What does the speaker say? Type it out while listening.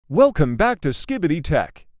Welcome back to SKIBIDI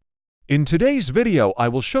Tech. In today's video, I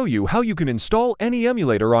will show you how you can install any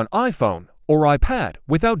emulator on iPhone or iPad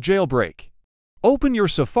without jailbreak. Open your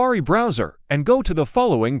Safari browser and go to the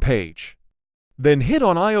following page. Then hit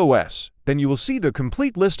on iOS, then you will see the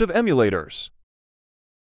complete list of emulators.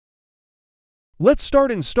 Let's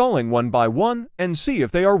start installing one by one and see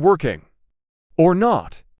if they are working or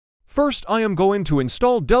not. First, I am going to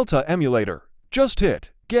install Delta Emulator. Just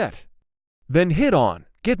hit Get. Then hit on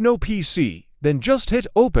GetNoPC, then just hit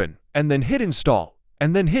Open, and then hit Install,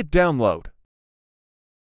 and then hit Download.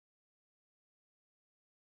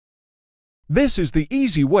 This is the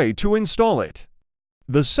easy way to install it.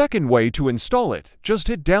 The second way to install it, just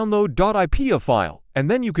hit download.ip a file,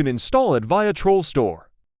 and then you can install it via trollstore.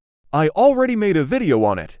 I already made a video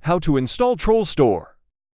on it, how to install trollstore.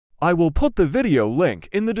 I will put the video link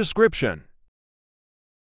in the description.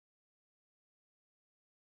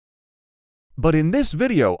 But in this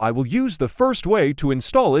video, I will use the first way to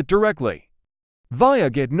install it directly,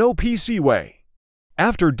 via GetNoPC way.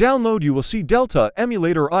 After download, you will see Delta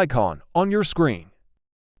Emulator icon on your screen.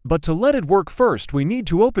 But to let it work first, we need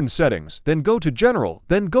to open Settings, then go to General,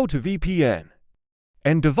 then go to VPN.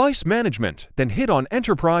 And Device Management, then hit on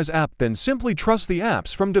Enterprise App, then simply trust the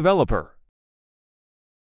apps from developer.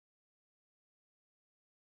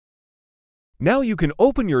 Now you can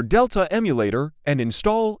open your Delta emulator and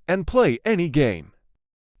install and play any game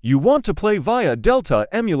you want to play via Delta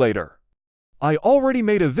Emulator. I already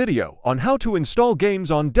made a video on how to install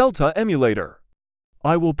games on Delta Emulator.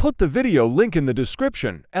 I will put the video link in the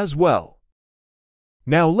description as well.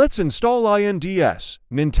 Now let's install iNDS,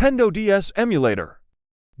 Nintendo DS Emulator.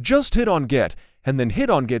 Just hit on Get, and then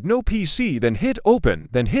hit on GetNoPC, then hit Open,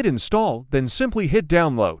 then hit Install, then simply hit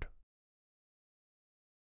Download.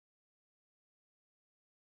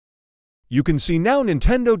 You can see now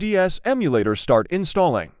Nintendo DS Emulator start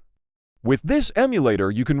installing. With this emulator,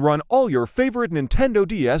 you can run all your favorite Nintendo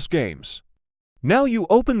DS games. Now you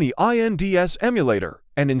open the iNDS emulator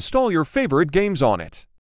and install your favorite games on it.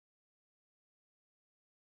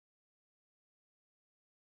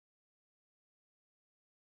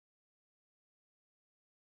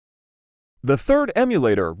 The third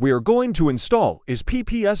emulator we are going to install is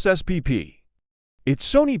PPSSPP. It's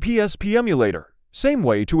Sony PSP emulator. Same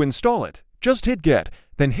way to install it, just hit Get,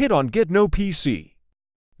 then hit on GetNoPC.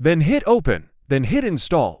 Then hit Open, then hit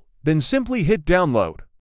Install, then simply hit Download.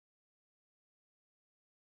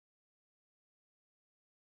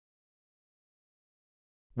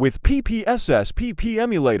 With PPSSPP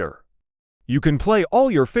emulator, you can play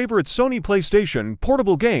all your favorite Sony PlayStation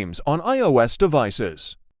portable games on iOS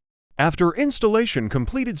devices. After installation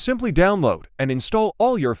completed, simply download and install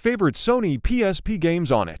all your favorite Sony PSP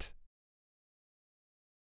games on it.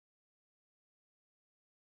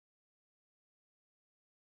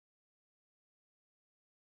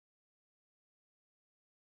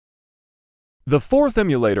 The fourth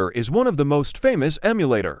emulator is one of the most famous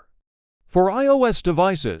emulator. For iOS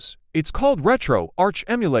devices, it's called RetroArch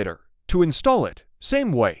emulator. To install it,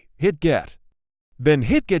 same way, hit Get. Then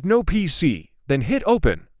hit GetNoPC, then hit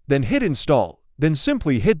Open, then hit Install, then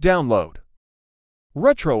simply hit Download.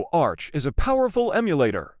 RetroArch is a powerful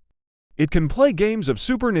emulator. It can play games of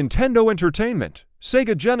Super Nintendo Entertainment,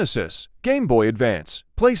 Sega Genesis, Game Boy Advance,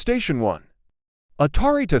 PlayStation 1,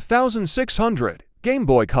 Atari 2600, Game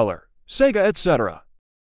Boy Color, Sega, etc.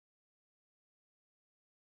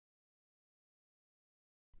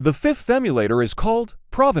 The fifth emulator is called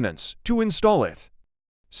Provenance. To install it,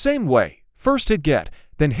 same way, first hit Get,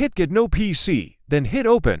 then hit GetNoPC, then hit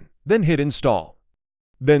Open, then hit Install.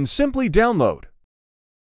 Then simply download.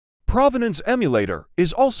 Provenance emulator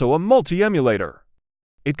is also a multi-emulator.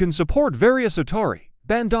 It can support various Atari,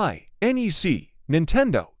 Bandai, NEC,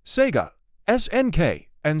 Nintendo, Sega, SNK,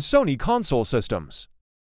 and Sony console systems.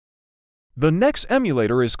 The next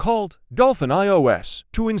emulator is called DolphiniOS.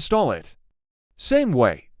 To install it, same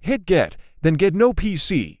way, hit Get, then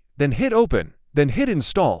GetNoPC, then hit Open, then hit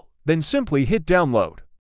Install, then simply hit Download.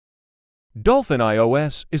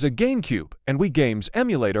 DolphiniOS is a GameCube and Wii games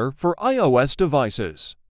emulator for iOS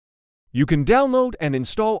devices. You can download and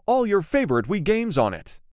install all your favorite Wii games on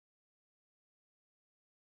it.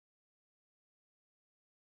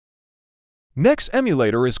 Next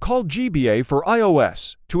emulator is called GBA for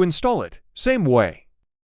iOS. To install it, same way.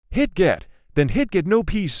 Hit Get, then hit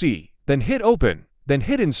GetNoPC, then hit Open, then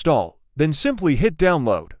hit Install, then simply hit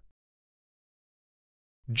Download.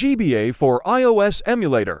 GBA for iOS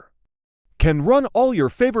emulator can run all your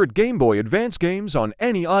favorite Game Boy Advance games on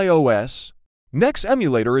any iOS. Next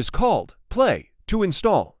emulator is called Play. To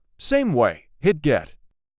install, same way, hit Get.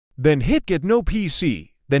 Then hit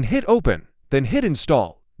GetNoPC, then hit Open, then hit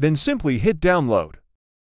Install, then simply hit download.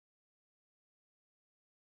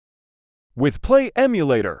 With Play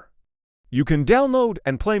Emulator, you can download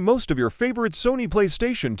and play most of your favorite Sony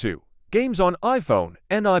PlayStation 2 games on iPhone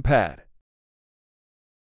and iPad.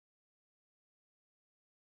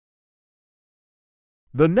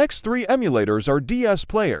 The next three emulators are DS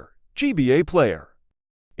Player, GBA Player,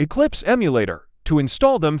 Eclipse Emulator. To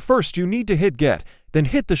install them, first you need to hit Get, then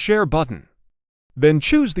hit the Share button. Then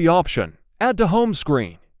choose the option Add to Home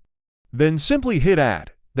Screen. Then simply hit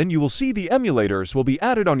Add. Then you will see the emulators will be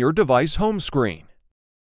added on your device home screen.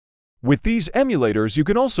 With these emulators you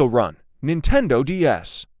can also run Nintendo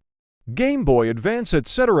DS, Game Boy Advance,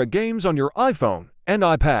 etc. games on your iPhone and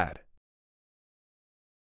iPad.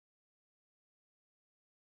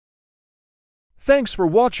 Thanks for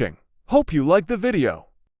watching. Hope you liked the video.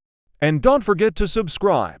 And don't forget to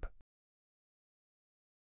subscribe.